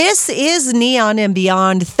This is Neon and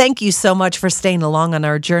Beyond. Thank you so much for staying along on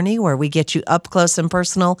our journey where we get you up close and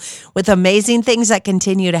personal with amazing things that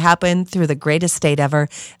continue to happen through the greatest state ever.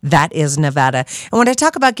 That is Nevada. And when I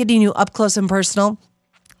talk about getting you up close and personal,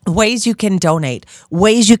 ways you can donate,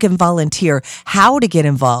 ways you can volunteer, how to get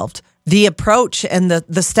involved, the approach and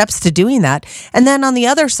the steps to doing that. And then on the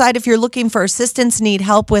other side, if you're looking for assistance, need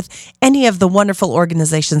help with any of the wonderful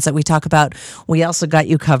organizations that we talk about, we also got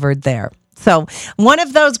you covered there. So one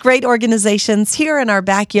of those great organizations here in our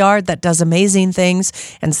backyard that does amazing things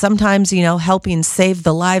and sometimes, helping save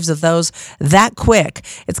the lives of those that quick.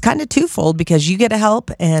 It's kind of twofold because you get to help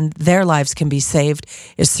and their lives can be saved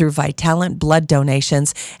is through Vitalant blood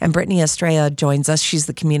donations. And Brittany Estrella joins us. She's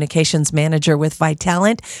the communications manager with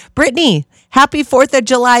Vitalant. Brittany, happy 4th of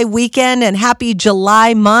July weekend and happy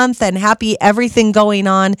July month and happy everything going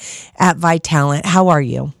on at Vitalant. How are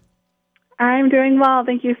you? I'm doing well.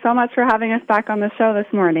 Thank you so much for having us back on the show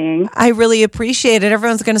this morning. I really appreciate it.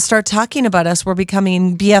 Everyone's going to start talking about us. We're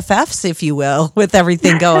becoming BFFs, if you will, with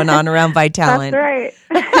everything going on around Vitalant. That's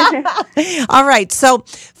right. All right. So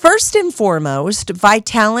first and foremost,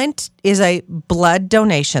 Vitalant is a blood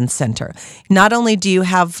donation center. Not only do you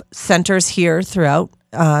have centers here throughout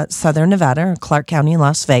Southern Nevada, or Clark County,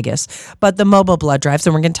 Las Vegas, but the mobile blood drives,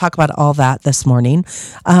 and we're going to talk about all that this morning.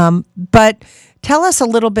 But tell us a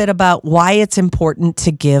little bit about why it's important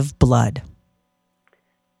to give blood.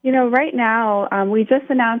 Right now, we just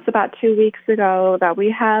announced about 2 weeks ago that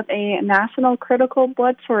we have a national critical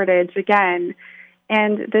blood shortage again.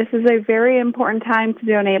 And this is a very important time to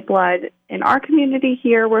donate blood. In our community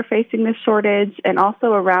here, we're facing this shortage and also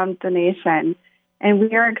around the nation. And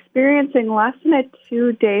we are experiencing less than a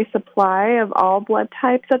 2-day supply of all blood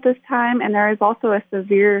types at this time. And there is also a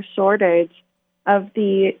severe shortage of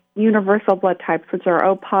the universal blood types, which are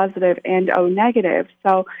O positive and O negative.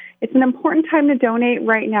 So it's an important time to donate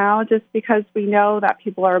right now just because we know that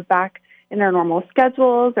people are back in their normal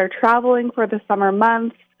schedules. They're traveling for the summer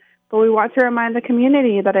months. But we want to remind the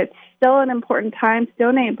community that it's still an important time to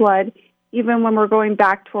donate blood, even when we're going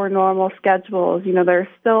back to our normal schedules. There are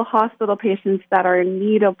still hospital patients that are in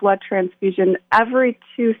need of blood transfusion. Every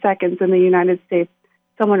 2 seconds in the United States,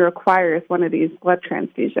 someone requires one of these blood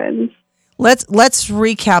transfusions. Let's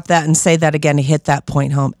recap that and say that again to hit that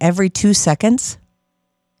point home. Every 2 seconds?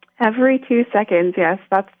 Every 2 seconds, yes.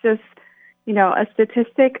 That's just, a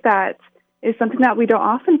statistic that is something that we don't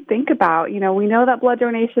often think about. We know that blood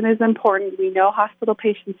donation is important. We know hospital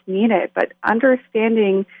patients need it, but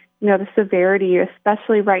understanding the severity,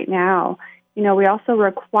 especially right now. We also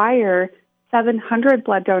require 700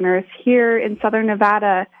 blood donors here in Southern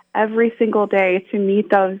Nevada every single day to meet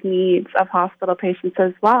those needs of hospital patients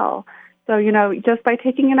as well. So, just by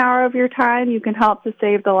taking an hour of your time, you can help to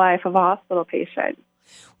save the life of a hospital patient.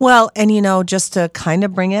 Well, and, just to kind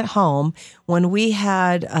of bring it home, when we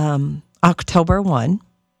had October 1,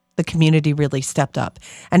 the community really stepped up.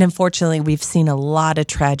 And unfortunately, we've seen a lot of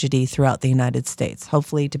tragedy throughout the United States,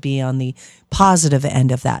 hopefully to be on the positive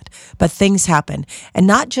end of that. But things happen. And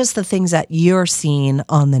not just the things that you're seeing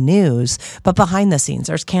on the news, but behind the scenes.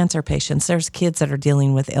 There's cancer patients. There's kids that are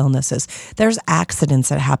dealing with illnesses. There's accidents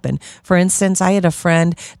that happen. For instance, I had a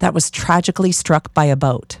friend that was tragically struck by a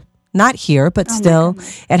boat. Not here, but still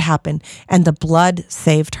it happened. And the blood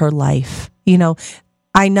saved her life.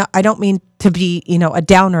 I know I don't mean to be, a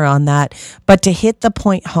downer on that, but to hit the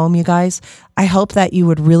point home, you guys, I hope that you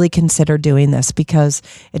would really consider doing this because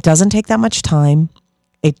it doesn't take that much time.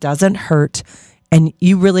 It doesn't hurt. And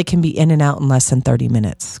you really can be in and out in less than 30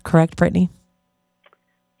 minutes. Correct, Brittany?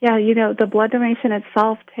 Yeah, the blood donation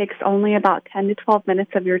itself takes only about 10 to 12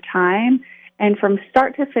 minutes of your time. And from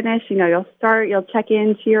start to finish, you'll check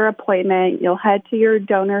into your appointment, you'll head to your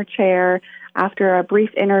donor chair after a brief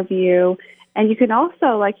interview. And you can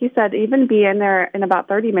also, like you said, even be in there in about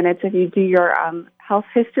 30 minutes if you do your health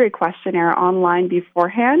history questionnaire online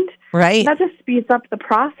beforehand. Right. That just speeds up the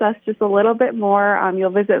process just a little bit more. You'll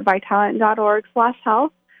visit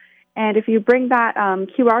vitalant.org/health. And if you bring that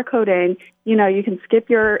QR code in, you can skip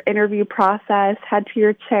your interview process, head to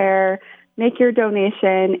your chair, make your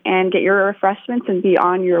donation, and get your refreshments and be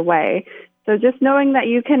on your way. So just knowing that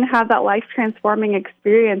you can have that life-transforming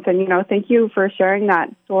experience, and, thank you for sharing that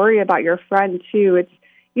story about your friend, too. It's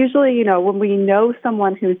usually, when we know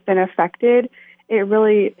someone who's been affected, it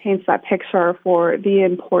really paints that picture for the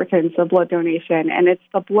importance of blood donation. And it's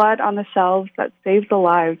the blood on the shelves that saves the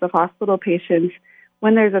lives of hospital patients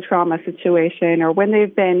when there's a trauma situation or when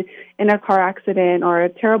they've been in a car accident or a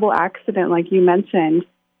terrible accident like you mentioned.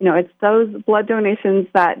 It's those blood donations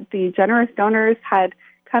that the generous donors had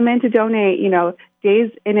come in to donate,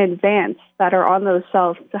 days in advance that are on those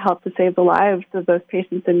shelves to help to save the lives of those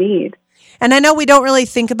patients in need. And I know we don't really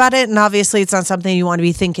think about it, and obviously it's not something you want to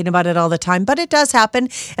be thinking about it all the time, but it does happen.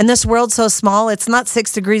 And this world's so small, it's not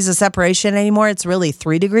 6 degrees of separation anymore. It's really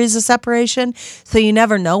 3 degrees of separation. So you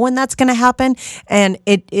never know when that's going to happen. And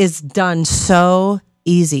it is done so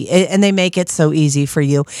easy, and they make it so easy for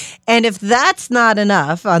you. And if that's not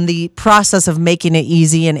enough on the process of making it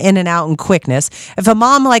easy and in and out and quickness, if a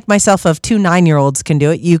mom like myself of 2 9-year-olds can do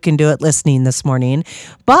it, you can do it listening this morning.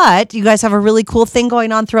 But you guys have a really cool thing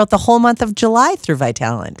going on throughout the whole month of July through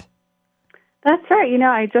Vitalant. That's right.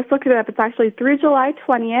 I just looked it up. It's actually through July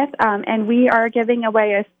 20th, and we are giving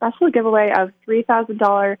away a special giveaway of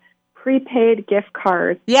 $3,000 prepaid gift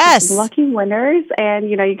cards. Yes. Lucky winners, and,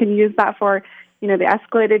 you can use that for the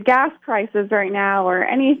escalated gas prices right now, or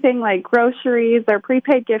anything like groceries or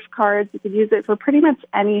prepaid gift cards. You could use it for pretty much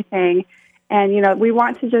anything. And, we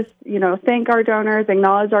want to just, thank our donors,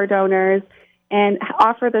 acknowledge our donors, and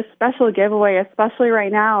offer this special giveaway, especially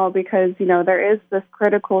right now, because, there is this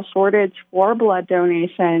critical shortage for blood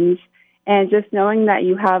donations. And just knowing that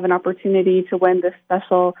you have an opportunity to win this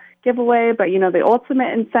special giveaway, but, the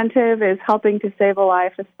ultimate incentive is helping to save a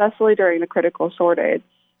life, especially during the critical shortage.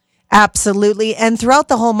 Absolutely. And throughout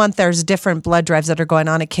the whole month, there's different blood drives that are going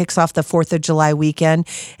on. It kicks off the 4th of July weekend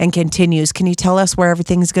and continues. Can you tell us where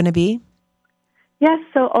everything's going to be? Yes.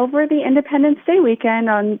 So over the Independence Day weekend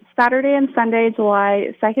on Saturday and Sunday,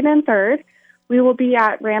 July 2nd and 3rd, we will be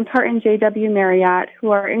at Rampart and JW Marriott,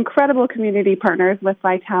 who are incredible community partners with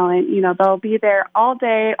Vitalant. They'll be there all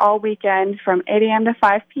day, all weekend from 8 a.m. to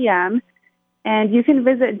 5 p.m. And you can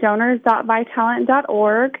visit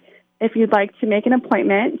donors.vitalant.org if you'd like to make an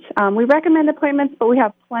appointment. We recommend appointments, but we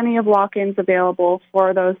have plenty of walk-ins available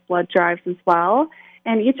for those blood drives as well.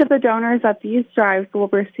 And each of the donors at these drives will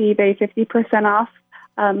receive a 50% off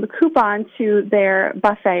coupon to their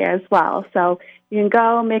buffet as well. So you can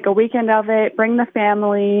go, make a weekend of it, bring the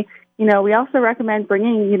family. We also recommend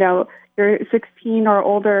bringing, your 16 or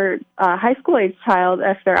older high school age child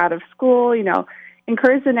if they're out of school.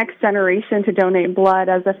 Encourage the next generation to donate blood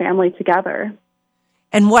as a family together.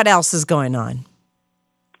 And what else is going on?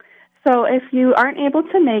 So if you aren't able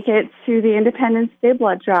to make it to the Independence Day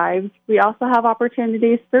blood drives, we also have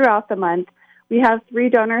opportunities throughout the month. We have 3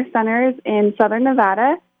 donor centers in Southern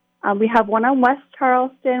Nevada. We have one on West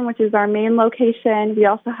Charleston, which is our main location. We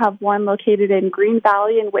also have one located in Green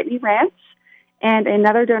Valley and Whitney Ranch, and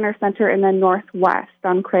another donor center in the Northwest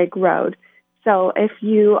on Craig Road. So if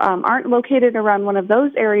you aren't located around one of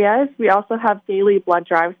those areas, we also have daily blood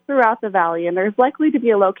drives throughout the valley, and there's likely to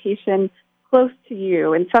be a location close to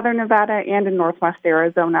you in Southern Nevada and in Northwest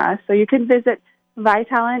Arizona. So you can visit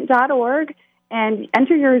Vitalant.org and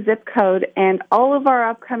enter your zip code, and all of our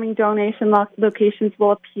upcoming donation locations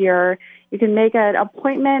will appear. You can make an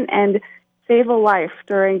appointment and save a life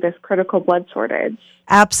during this critical blood shortage.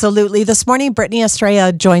 Absolutely. This morning, Brittany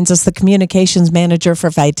Estrella joins us, the communications manager for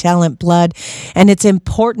Vitalant Blood, and it's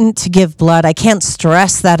important to give blood. I can't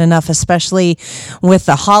stress that enough, especially with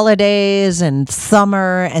the holidays and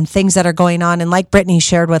summer and things that are going on. And like Brittany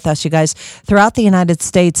shared with us, you guys, throughout the United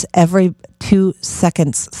States, every 2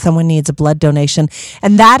 seconds, someone needs a blood donation.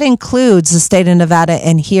 And that includes the state of Nevada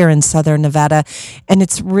and here in Southern Nevada. And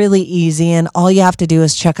it's really easy. And all you have to do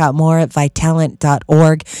is check out more at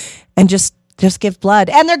Vitalant.org and just give blood.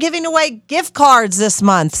 And they're giving away gift cards this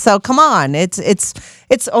month. So come on, it's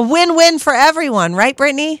a win-win for everyone, right,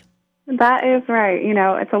 Brittany? That is right.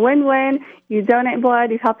 It's a win-win. You donate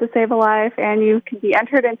blood, you help to save a life, and you can be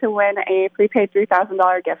entered in to win a prepaid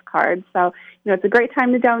 $3,000 gift card. So, it's a great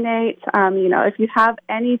time to donate. If you have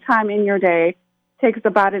any time in your day, it takes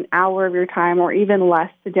about an hour of your time or even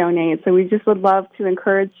less to donate. So we just would love to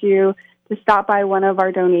encourage you to stop by one of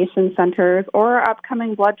our donation centers or our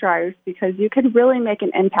upcoming blood drives, because you can really make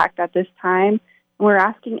an impact at this time. And we're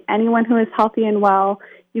asking anyone who is healthy and well.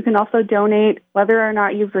 You can also donate whether or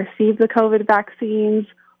not you've received the COVID vaccines,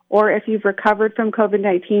 or if you've recovered from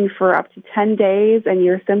COVID-19 for up to 10 days and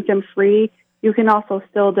you're symptom-free, you can also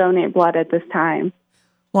still donate blood at this time.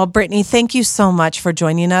 Well, Brittany, thank you so much for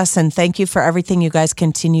joining us, and thank you for everything you guys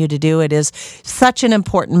continue to do. It is such an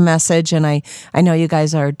important message, and I know you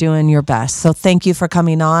guys are doing your best. So thank you for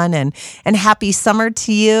coming on, and happy summer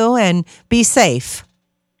to you, and be safe.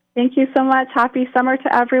 Thank you so much. Happy summer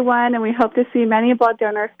to everyone, and we hope to see many blood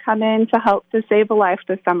donors come in to help to save a life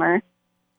this summer.